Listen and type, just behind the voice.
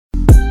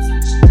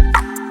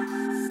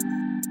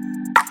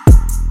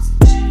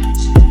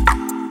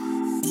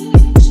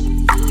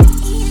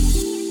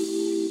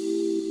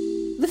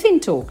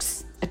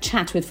FinTech's, a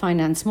chat with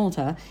Finance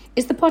Malta,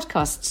 is the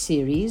podcast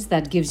series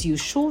that gives you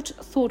short,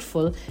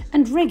 thoughtful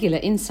and regular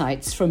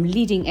insights from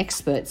leading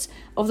experts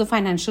of the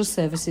financial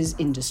services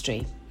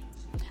industry.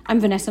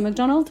 I'm Vanessa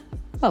MacDonald.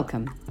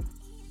 Welcome.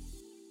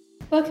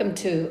 Welcome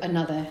to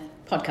another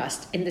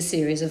podcast in the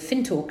series of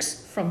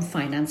FinTech's from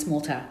Finance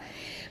Malta.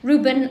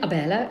 Ruben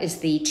Abela is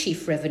the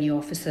Chief Revenue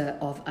Officer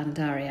of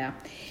Andaria.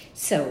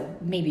 So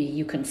maybe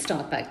you can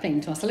start by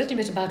explaining to us a little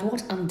bit about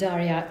what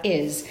Andaria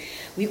is.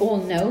 We all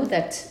know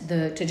that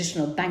the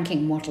traditional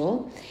banking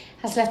model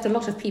has left a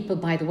lot of people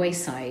by the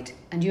wayside,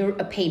 and you're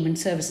a payment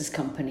services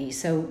company.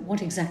 So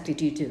what exactly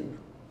do you do?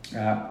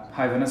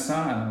 Hi Vanessa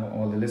and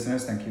all the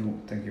listeners. Thank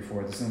you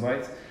for this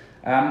invite.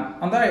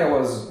 Andaria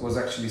was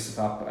actually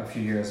set up a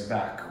few years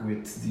back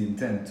with the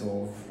intent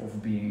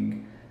of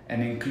being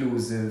an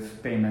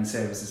inclusive payment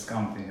services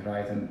company,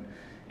 right? And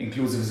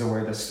inclusive is a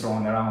word that's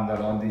thrown around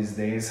a lot these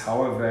days.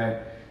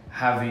 However,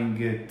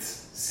 having it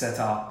set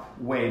up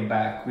way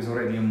back with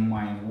already in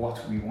mind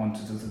what we want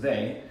to do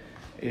today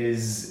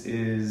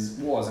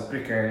was a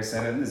precursor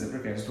and is a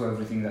precursor to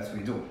everything that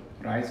we do,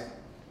 right?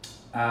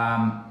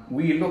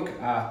 We look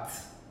at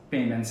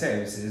payment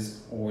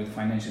services or the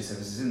financial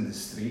services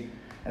industry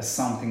as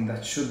something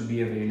that should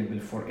be available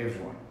for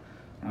everyone,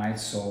 right?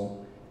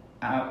 So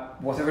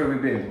whatever we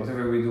build,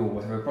 whatever we do,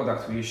 whatever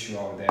product we issue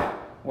out there,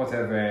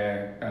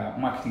 whatever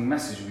marketing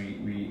message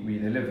we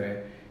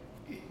deliver,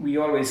 we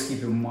always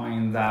keep in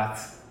mind that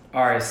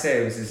our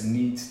services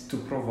need to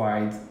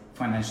provide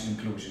financial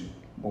inclusion,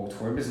 both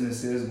for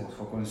businesses, both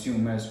for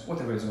consumers,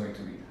 whatever it's going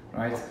to be,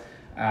 right?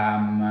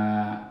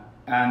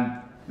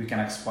 And we can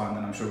expand,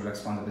 and I'm sure we'll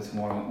expand a bit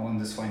more on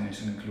this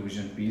financial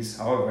inclusion piece.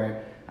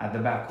 However, at the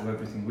back of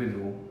everything we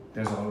do,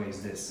 there's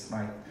always this,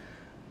 right?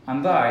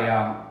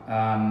 Andaria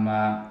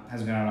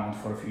has been around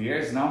for a few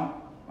years now,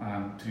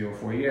 3 or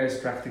 4 years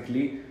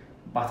practically,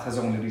 but has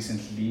only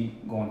recently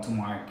gone to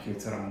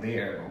market around a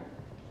year ago,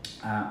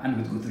 and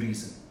with good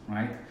reason,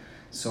 right?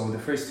 So the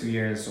first 2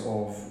 years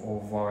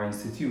of our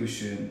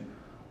institution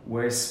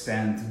were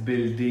spent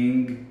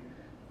building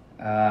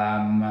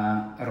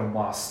a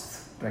robust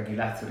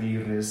regulatory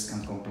risk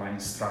and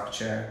compliance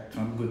structure,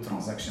 good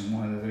transaction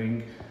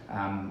monitoring,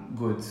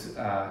 good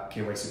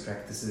KYC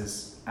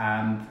practices,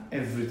 and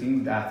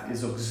everything that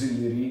is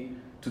auxiliary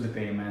to the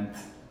payment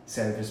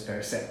service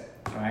per se,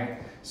 right?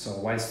 So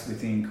whilst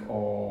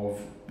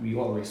we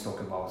always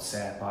talk about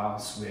SEPA,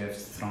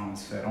 SWIFT,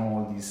 transfer,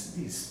 all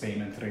these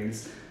payment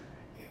rails,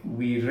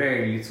 we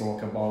rarely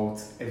talk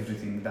about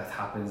everything that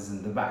happens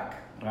in the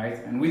back, right?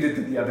 And we did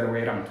it the other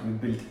way around.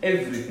 We built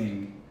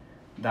everything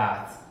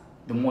that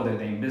the modern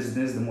day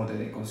business, the modern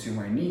day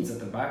consumer needs at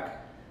the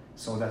back,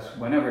 so that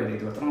whenever they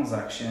do a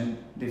transaction,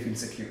 they feel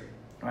secure,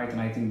 right? And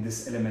I think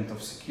this element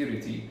of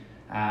security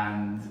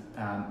and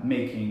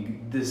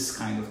making this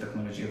kind of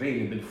technology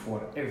available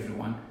for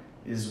everyone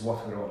is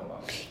what we're all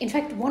about. In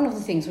fact, one of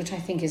the things which I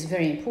think is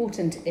very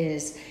important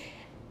is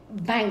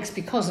banks,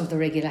 because of the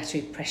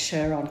regulatory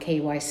pressure on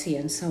KYC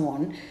and so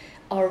on,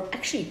 are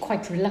actually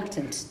quite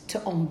reluctant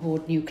to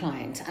onboard new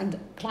clients, and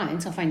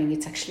clients are finding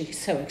it's actually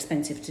so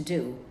expensive to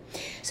do.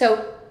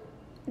 So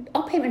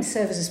are payment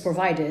services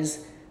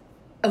providers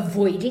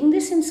avoiding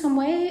this in some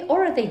way,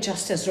 or are they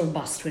just as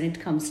robust when it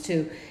comes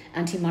to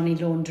anti-money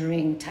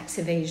laundering, tax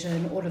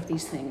evasion, all of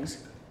these things?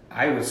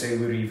 I would say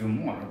we're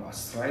even more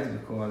robust, right?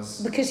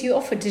 Because you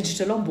offer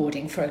digital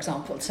onboarding, for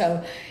example.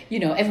 So,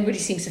 everybody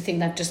seems to think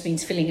that just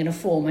means filling in a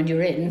form and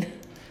you're in.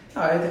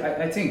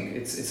 I think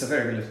it's a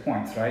very valid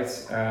point, right?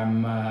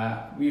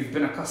 We've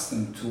been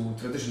accustomed to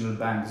traditional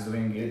banks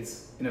doing it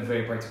in a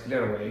very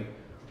particular way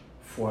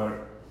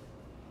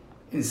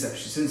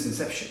since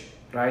inception,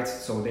 right?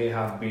 So they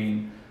have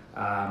been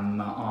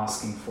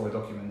asking for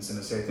documents in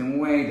a certain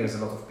way. There's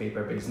a lot of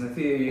paper-based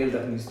material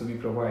that needs to be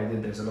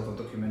provided. There's a lot of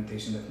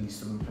documentation that needs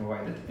to be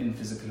provided in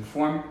physical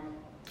form.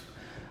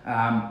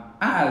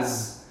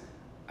 As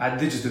a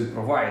digital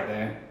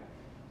provider,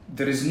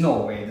 there is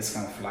no way this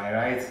can fly,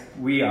 right?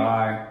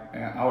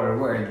 Our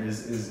world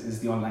is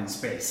the online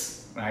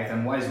space, right?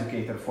 And whilst we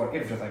cater for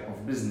every type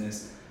of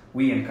business,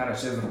 we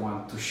encourage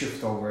everyone to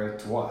shift over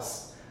to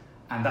us.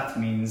 And that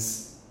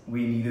means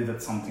we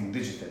needed something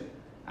digital.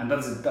 And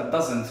that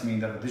doesn't mean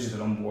that the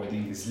digital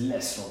onboarding is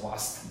less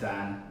robust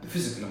than the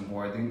physical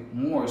onboarding.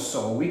 More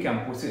so, we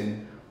can put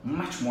in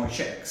much more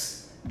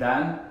checks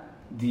than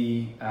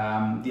the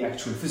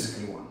actual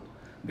physical one.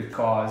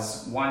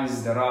 Because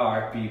whilst there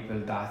are people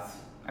that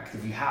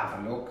actively have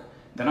a look,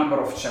 the number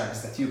of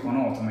checks that you can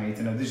automate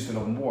in a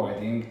digital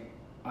onboarding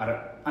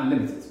are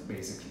unlimited,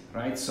 basically,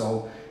 right?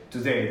 So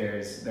today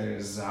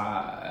there's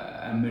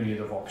a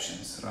myriad of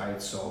options, right?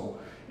 So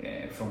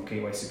from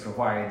KYC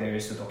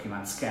providers to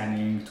document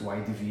scanning to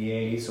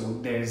IDVA, so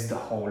there's the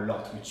whole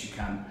lot which you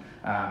can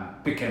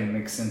pick and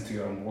mix into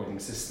your onboarding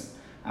system.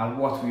 And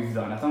what we've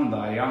done at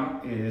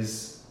Andaria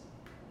is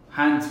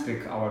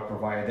handpick our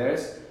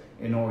providers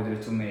in order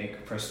to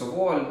make, first of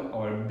all,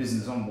 our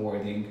business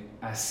onboarding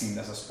as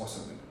seamless as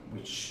possible,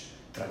 which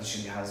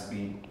traditionally has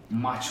been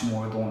much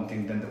more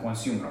daunting than the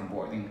consumer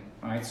onboarding,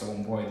 right? So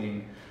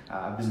onboarding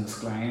a business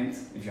client,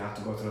 if you have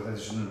to go to a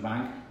traditional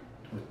bank,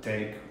 it would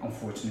take,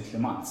 unfortunately,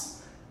 months.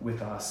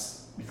 With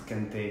us, it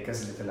can take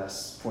as little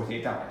as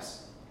 48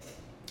 hours,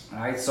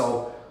 right?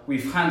 So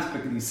we've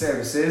handpicked these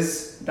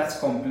services that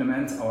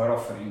complement our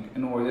offering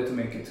in order to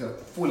make it a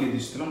fully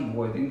digital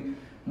onboarding,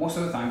 most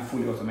of the time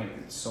fully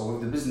automated. So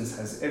if the business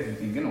has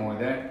everything in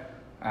order,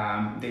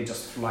 they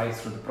just fly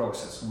through the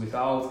process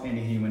without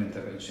any human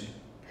intervention.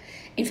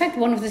 In fact,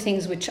 one of the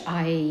things which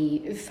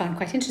I found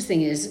quite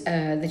interesting is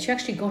that you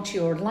actually got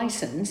your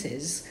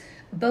licenses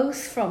both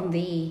from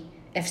the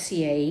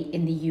FCA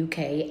in the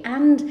UK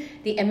and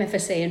the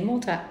MFSA in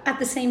Malta at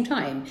the same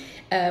time.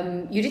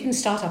 You didn't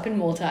start up in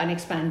Malta and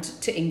expand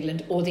to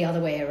England or the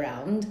other way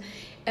around.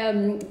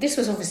 This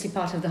was obviously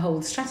part of the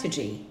whole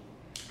strategy.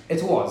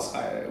 It was.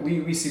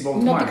 We see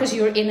both. Not because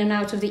you're in and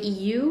out of the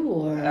EU,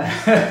 or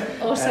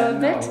also a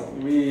bit? No,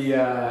 we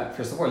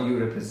first of all,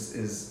 Europe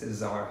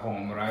is our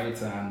home, right?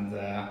 And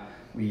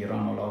we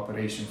run all our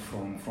operation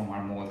from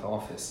our Malta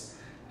office.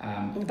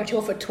 But you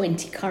offer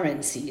 20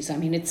 currencies. I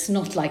mean, it's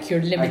not like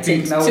you're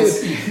limited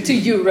to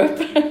Europe.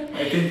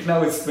 I think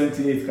now it's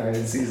 28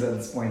 currencies at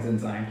this point in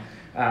time.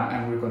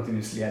 And we're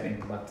continuously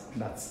adding, but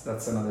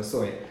that's another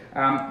story.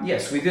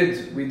 Yes, we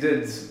did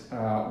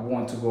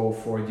want to go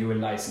for dual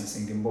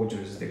licensing in both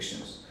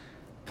jurisdictions,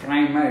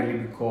 primarily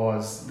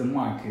because the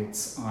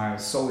markets are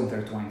so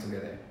intertwined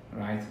together,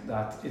 right?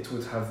 That it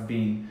wouldn't have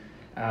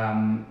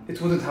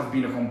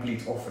been a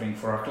complete offering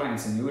for our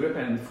clients in Europe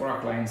and for our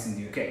clients in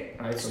the UK,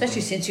 right?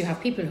 Especially since you have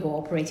people who are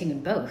operating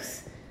in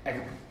both.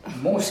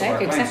 Most of our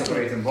clients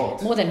operate in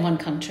both. More than one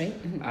country.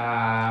 Mm-hmm.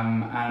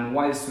 And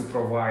whilst we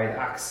provide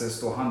access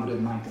to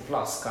 190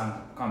 plus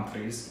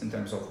countries in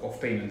terms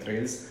of payment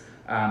rails,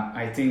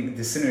 I think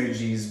the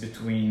synergies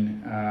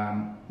between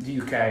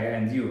the UK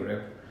and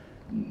Europe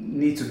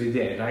need to be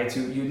there, right?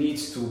 You need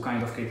to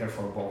kind of cater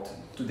for both.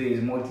 Today,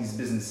 Maltese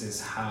businesses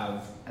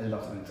have a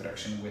lot of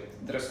interaction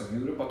with the rest of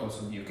Europe, but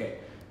also the UK.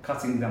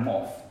 Cutting them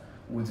off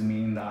would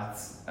mean that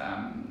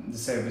the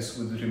service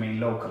would remain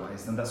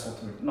localized, and that's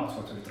not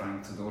what we're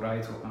trying to do,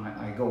 right?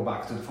 I go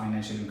back to the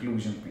financial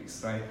inclusion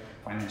piece, right?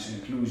 Financial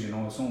inclusion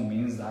also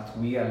means that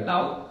we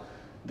allow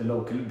the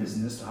local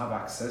business to have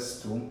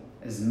access to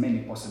as many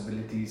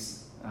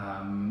possibilities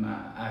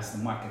as the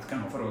market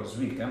can offer, or as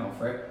we can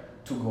offer,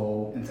 to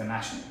go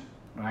international,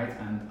 right?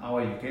 And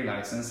our UK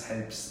license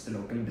helps the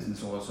local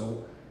business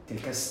also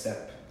take a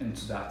step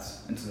into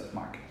that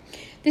market.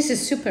 This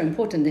is super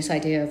important, this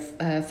idea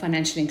of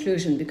financial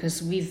inclusion,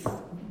 because we've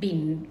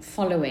been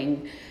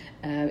following,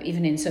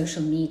 even in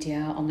social media,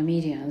 on the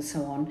media and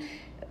so on,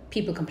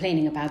 people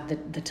complaining about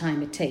the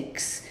time it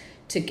takes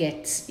to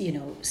get,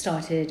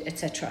 started,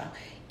 etc.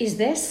 Is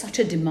there such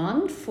a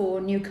demand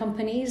for new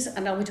companies?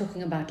 And are we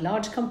talking about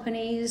large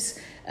companies,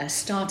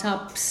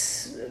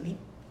 startups,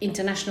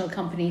 international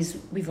companies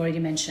we've already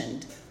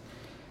mentioned?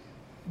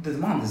 The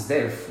demand is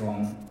there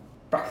from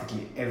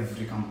practically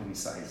every company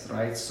size,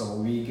 right? So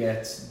we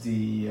get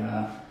the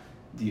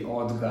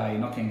odd guy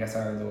knocking at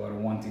our door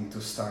wanting to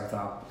start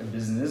up a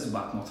business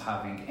but not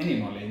having any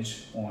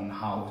knowledge on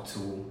how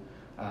to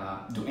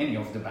do any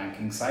of the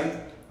banking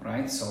side,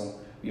 right? So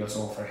we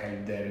also offer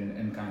help there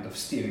in kind of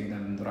steering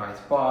them in the right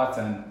path,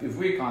 and if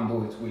we can't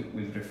do it,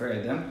 we'll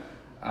refer them.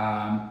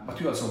 But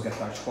we also get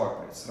large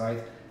corporates,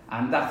 right?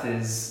 And that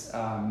is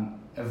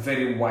a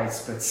very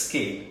widespread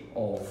scale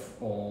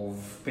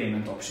of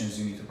payment options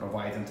you need to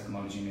provide and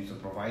technology you need to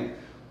provide.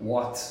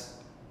 What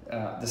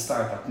the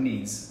startup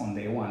needs on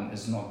day one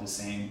is not the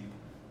same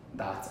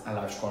that a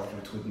large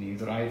corporate would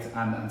need, right?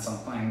 And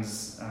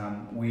sometimes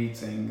we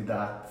think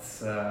that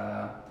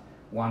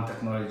one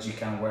technology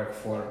can work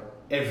for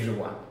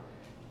everyone.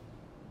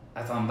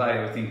 At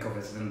Andaria, we think of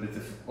it a little bit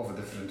of a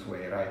different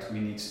way, right? We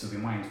need to be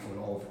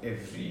mindful of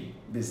every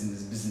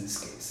business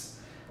case.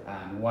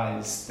 And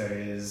whilst there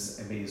is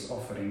a base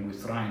offering, we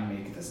try and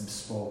make it as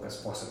bespoke as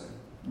possible.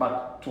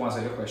 But to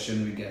answer your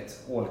question, we get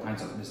all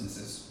kinds of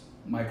businesses,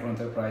 micro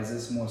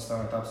enterprises, small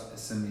startups,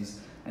 SMEs,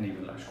 and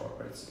even large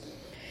corporates.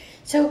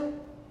 So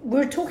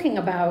we're talking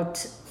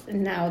about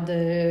now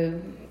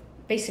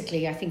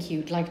basically, I think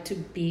you'd like to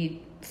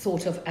be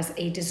thought of as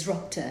a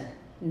disruptor,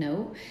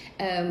 no?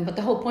 But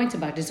the whole point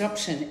about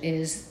disruption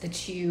is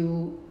that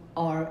you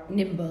are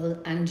nimble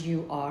and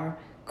you are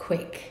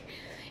quick.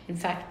 In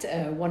fact,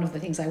 one of the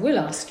things I will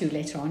ask you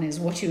later on is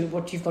what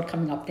you've got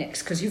coming up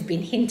next, because you've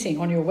been hinting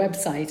on your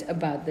website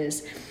about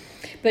this.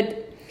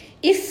 But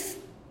if,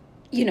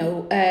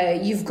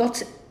 you've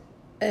got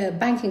a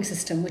banking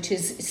system which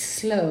is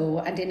slow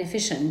and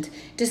inefficient,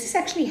 does this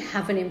actually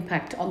have an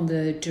impact on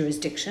the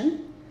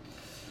jurisdiction?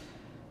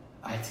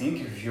 I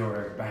think if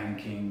your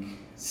banking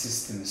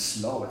system is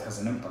slow, it has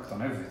an impact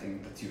on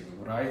everything that you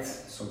do, right?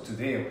 So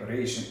today,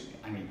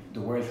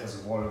 the world has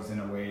evolved in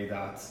a way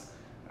that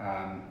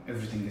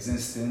everything is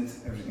instant,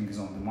 everything is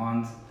on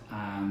demand,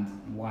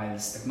 and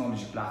whilst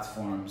technology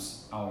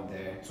platforms out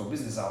there, so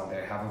business out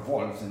there, have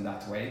evolved in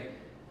that way,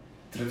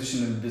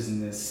 traditional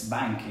business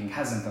banking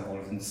hasn't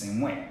evolved in the same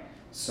way.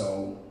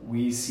 So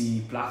we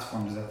see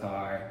platforms that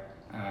are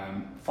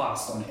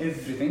fast on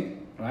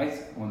everything, right,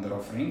 on their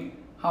offering.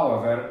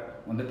 However,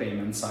 on the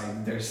payment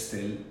side, they're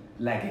still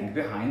lagging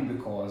behind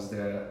because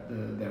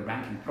the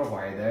ranking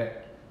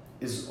provider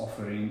is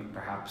offering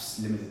perhaps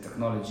limited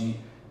technology,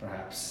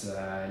 perhaps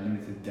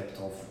limited depth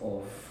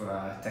of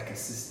tech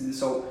assistance.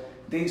 So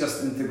they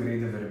just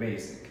integrate the very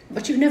basic.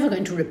 But you're never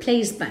going to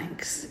replace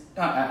banks.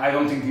 I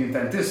don't think the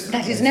intent is to.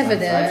 That is never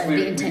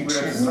the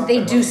intention.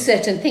 They do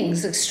certain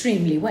things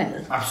extremely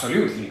well.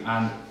 Absolutely.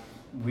 And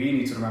we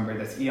need to remember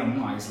that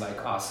EMIs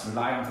like us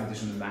rely on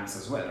traditional banks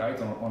as well, right?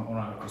 On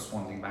our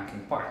corresponding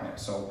banking partner.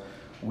 So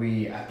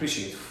we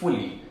appreciate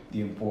fully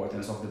the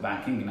importance of the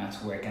banking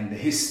network and the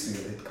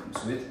history that it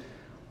comes with.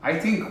 I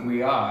think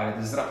we are a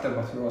disruptor,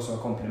 but we're also a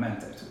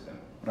complementer to them,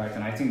 right?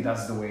 And I think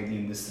that's the way the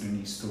industry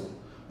needs to.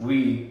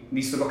 We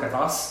need to look at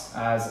us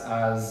as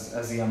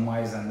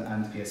EMIs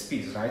and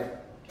PSPs, right?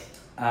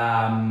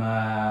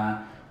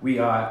 We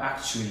are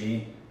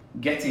actually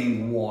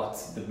getting what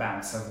the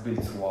banks have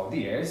built throughout the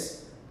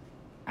years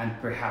and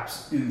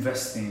perhaps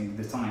investing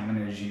the time,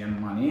 energy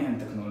and money and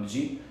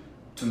technology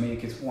to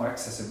make it more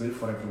accessible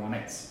for everyone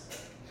else.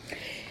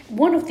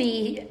 One of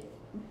the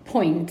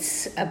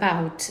points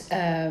about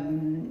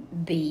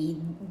the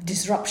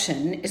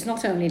disruption is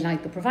not only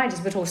like the providers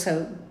but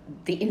also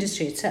the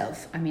industry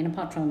itself. I mean,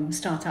 apart from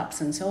startups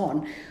and so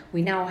on,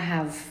 we now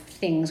have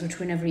things which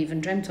we never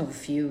even dreamt of a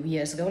few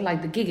years ago,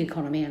 like the gig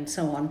economy and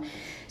so on.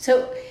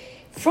 So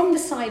from the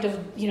side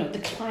of,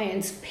 the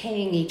clients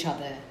paying each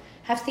other,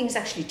 have things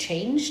actually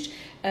changed?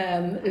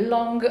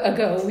 Long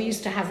ago, we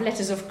used to have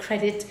letters of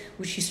credit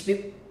which used to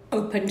be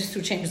opened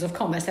through chambers of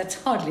commerce. That's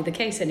hardly the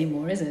case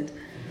anymore, is it?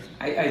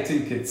 I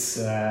think it's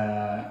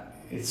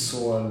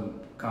all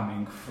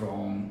coming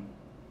from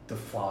the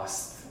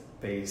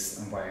fast-paced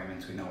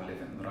environment we now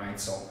live in, right?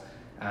 So,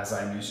 as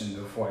I mentioned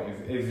before,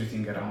 if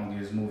everything around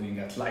you is moving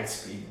at light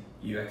speed,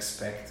 you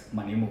expect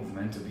money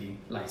movement to be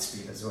light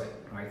speed as well,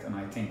 right? And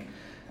I think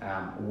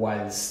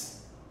whilst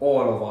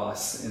all of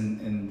us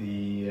in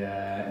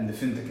the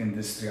fintech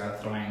industry are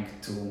trying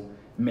to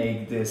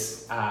make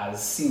this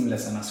as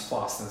seamless and as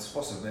fast as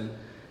possible,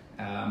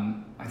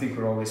 I think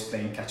we're always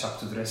playing catch up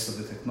to the rest of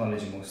the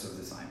technology most of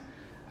the time.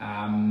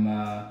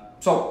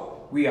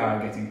 So we are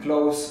getting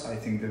close. I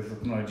think the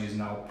technology is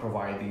now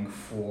providing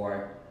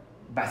for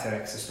better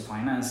access to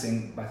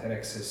financing, better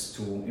access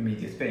to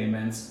immediate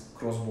payments,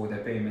 cross-border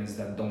payments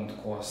that don't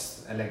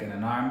cost a leg and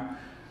an arm.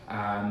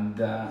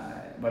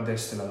 But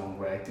there's still a long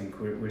way. I think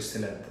we're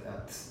still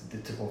at the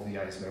tip of the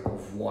iceberg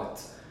of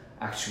what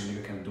actually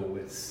we can do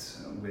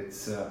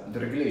with the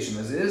regulation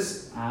as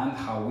is and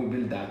how we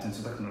build that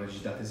into technology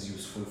that is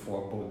useful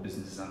for both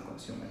businesses and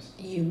consumers.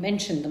 You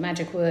mentioned the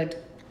magic word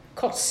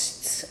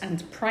costs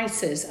and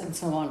prices and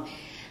so on.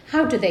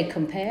 How do they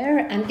compare,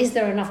 and is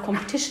there enough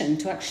competition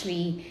to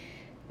actually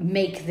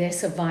make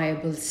this a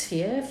viable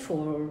sphere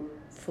for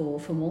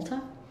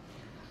Malta?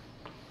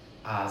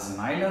 As an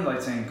island, I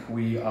think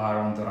we are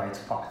on the right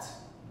path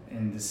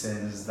in the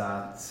sense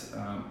that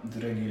the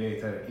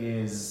regulator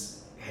is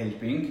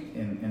helping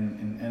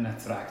in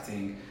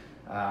attracting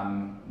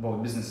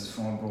both businesses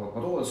from abroad,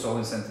 but also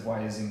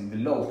incentivizing the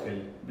local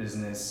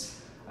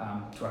business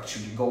to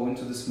actually go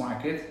into this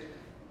market.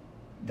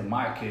 The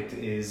market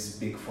is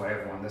big for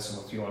everyone. That's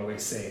what you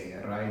always say,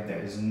 right?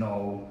 There is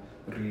no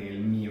real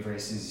me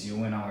versus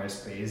you in our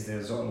space.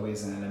 There's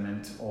always an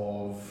element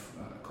of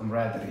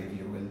camaraderie, if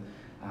you will,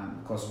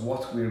 because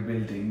what we're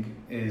building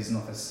is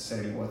not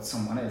necessarily what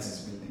someone else is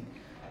building.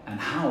 And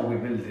how we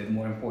build it,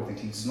 more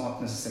importantly, is not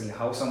necessarily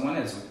how someone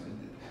else would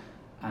build it.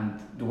 And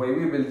the way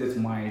we build it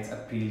might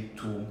appeal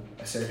to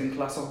a certain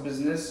class of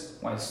business,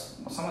 whilst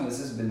what someone else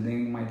is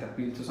building might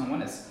appeal to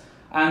someone else.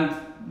 And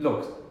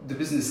look, the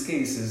business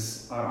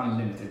cases are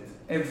unlimited.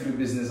 Every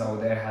business out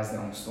there has their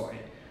own story.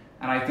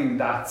 And I think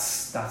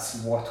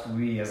that's what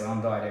we as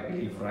Andaria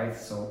believe, right?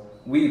 So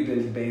we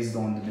build based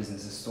on the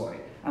business's story.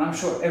 And I'm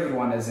sure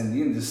everyone else in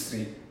the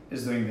industry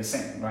is doing the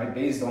same, right?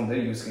 Based on their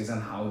use case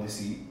and how they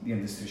see the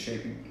industry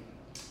shaping.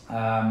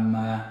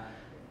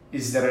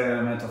 Is there an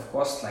element of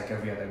cost? Like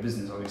every other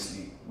business,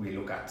 obviously, we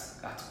look at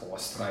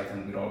cost, right?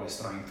 And we're always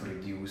trying to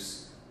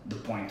reduce the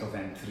point of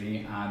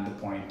entry and the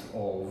point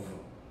of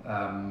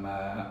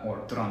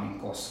or the running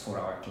costs for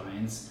our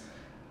clients.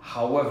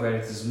 However,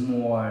 it is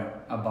more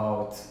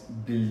about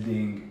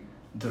building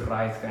the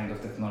right kind of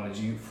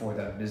technology for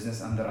that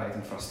business and the right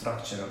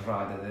infrastructure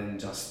rather than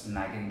just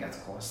nagging at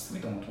cost. We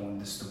don't want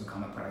this to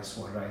become a price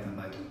war, right? And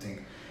I don't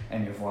think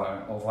any of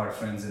our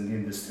friends in the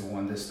industry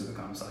want this to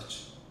become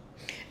such.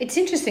 It's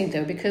interesting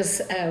though,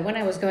 because when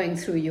I was going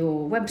through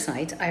your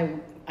website, I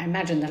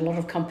imagine that a lot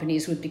of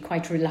companies would be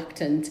quite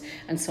reluctant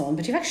and so on,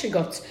 but you've actually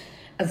got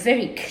a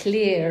very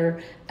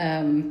clear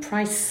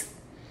price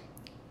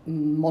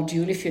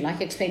module, if you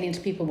like, explaining to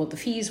people what the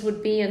fees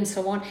would be and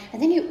so on.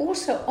 And then you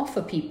also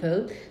offer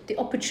people the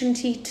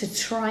opportunity to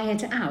try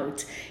it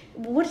out.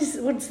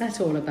 What's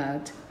that all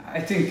about? I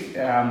think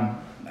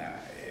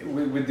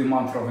with the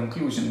mantra of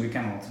inclusion, we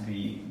cannot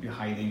be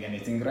hiding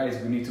anything,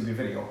 right? We need to be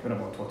very open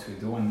about what we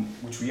do, and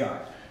which we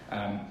are.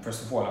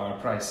 First of all, our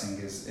pricing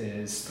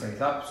is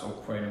straight up,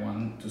 so for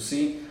anyone to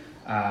see,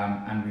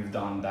 and we've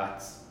done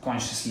that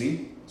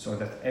consciously so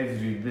that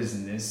every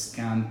business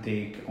can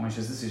take a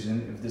conscious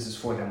decision if this is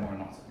for them or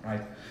not,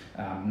 right?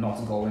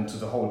 Not go into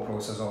the whole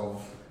process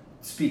of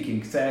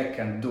speaking tech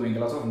and doing a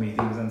lot of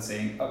meetings and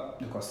saying, oh,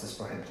 the cost is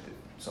prohibitive.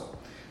 So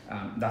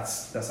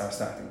that's our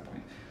starting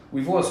point.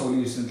 We've also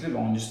recently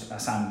launched a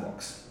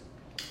sandbox,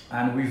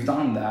 and we've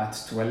done that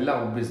to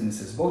allow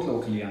businesses, both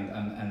locally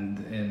and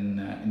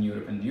in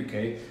Europe and the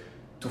UK,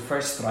 to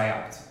first try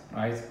out,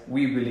 right?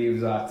 We believe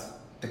that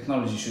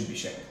technology should be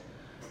shared.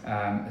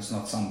 It's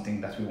not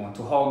something that we want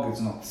to hog.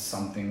 It's not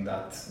something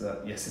that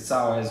yes, it's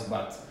ours,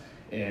 but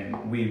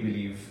we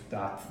believe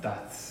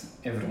that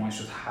everyone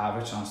should have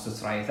a chance to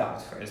try it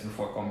out first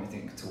before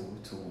committing to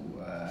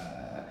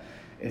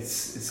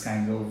it's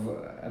kind of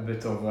a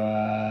bit of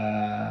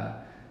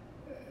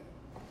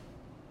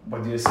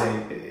what do you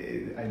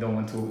say? I don't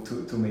want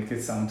to make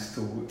it sound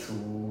too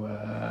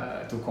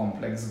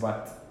complex,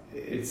 but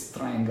it's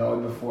trying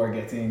out before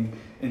getting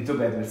into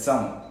bed with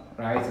someone,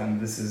 right? And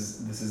this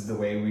is the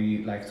way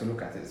we like to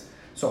look at it.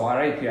 So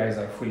our APIs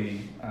are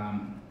fully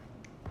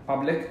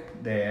public.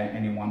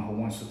 Anyone who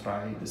wants to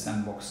try the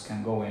sandbox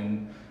can go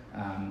in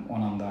on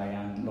Andaria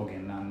and log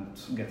in and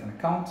get an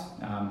account,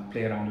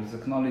 play around with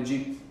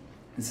technology.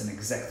 It's an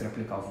exact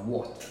replica of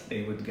what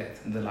they would get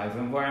in the live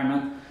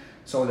environment,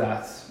 so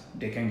that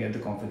they can get the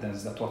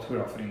confidence that what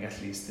we're offering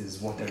at least is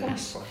what they're looking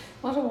for.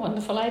 What a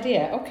wonderful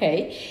idea.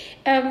 Okay.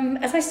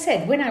 As I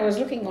said, when I was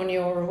looking on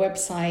your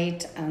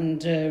website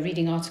and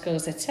reading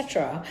articles,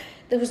 etc.,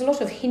 there was a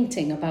lot of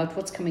hinting about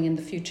what's coming in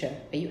the future.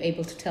 Are you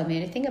able to tell me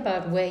anything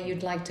about where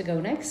you'd like to go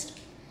next?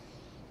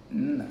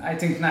 I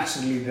think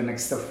naturally the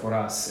next step for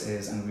us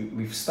is, and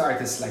we've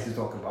started slightly to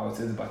talk about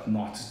it, but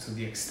not to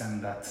the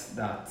extent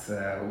that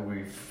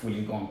we've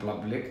fully gone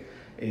public,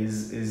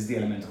 is the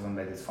element of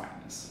embedded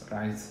finance,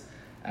 right?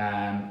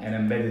 And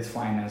embedded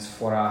finance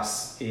for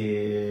us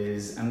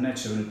is a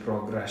natural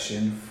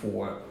progression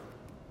for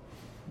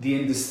the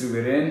industry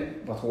we're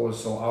in, but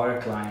also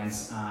our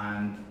clients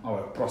and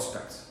our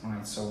prospects,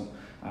 right? So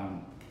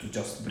to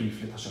just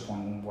briefly touch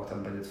upon what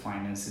embedded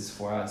finance is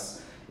for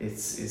us,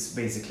 it's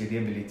basically the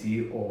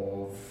ability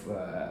of,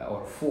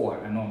 or for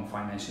a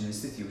non-financial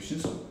institution,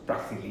 so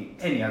practically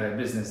any other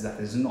business that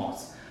is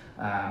not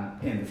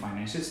in the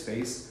financial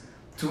space,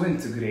 to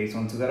integrate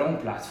onto their own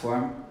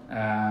platform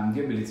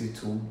the ability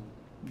to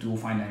do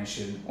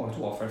financial or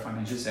to offer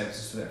financial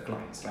services to their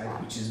clients, right?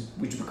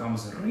 Which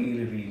becomes a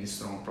really, really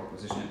strong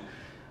proposition.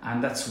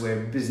 And that's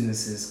where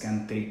businesses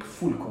can take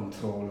full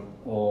control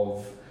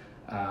of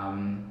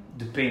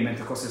the payment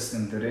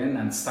ecosystem they're in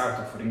and start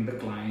offering their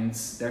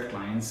clients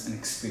an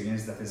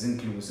experience that is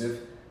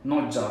inclusive,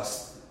 not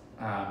just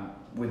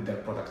with their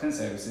product and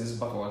services,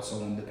 but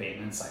also on the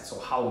payment side. So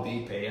how they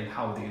pay and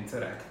how they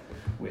interact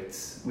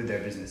with their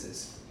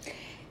businesses.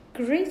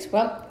 Great.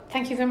 Well,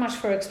 thank you very much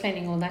for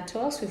explaining all that to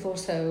us. We've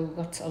also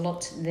got a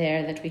lot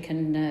there that we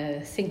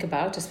can think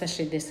about,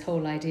 especially this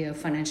whole idea of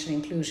financial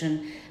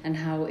inclusion and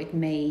how it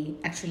may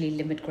actually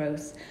limit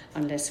growth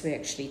unless we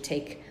actually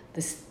take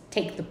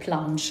the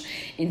plunge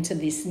into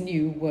this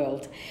new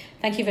world.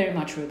 Thank you very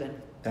much,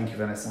 Ruben. Thank you,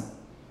 Vanessa.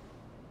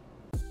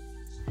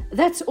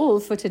 That's all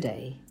for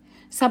today.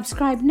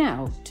 Subscribe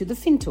now to the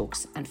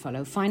FinTech's and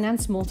follow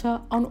Finance Malta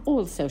on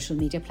all social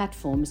media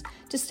platforms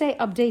to stay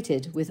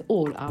updated with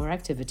all our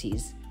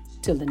activities.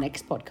 Till the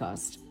next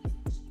podcast.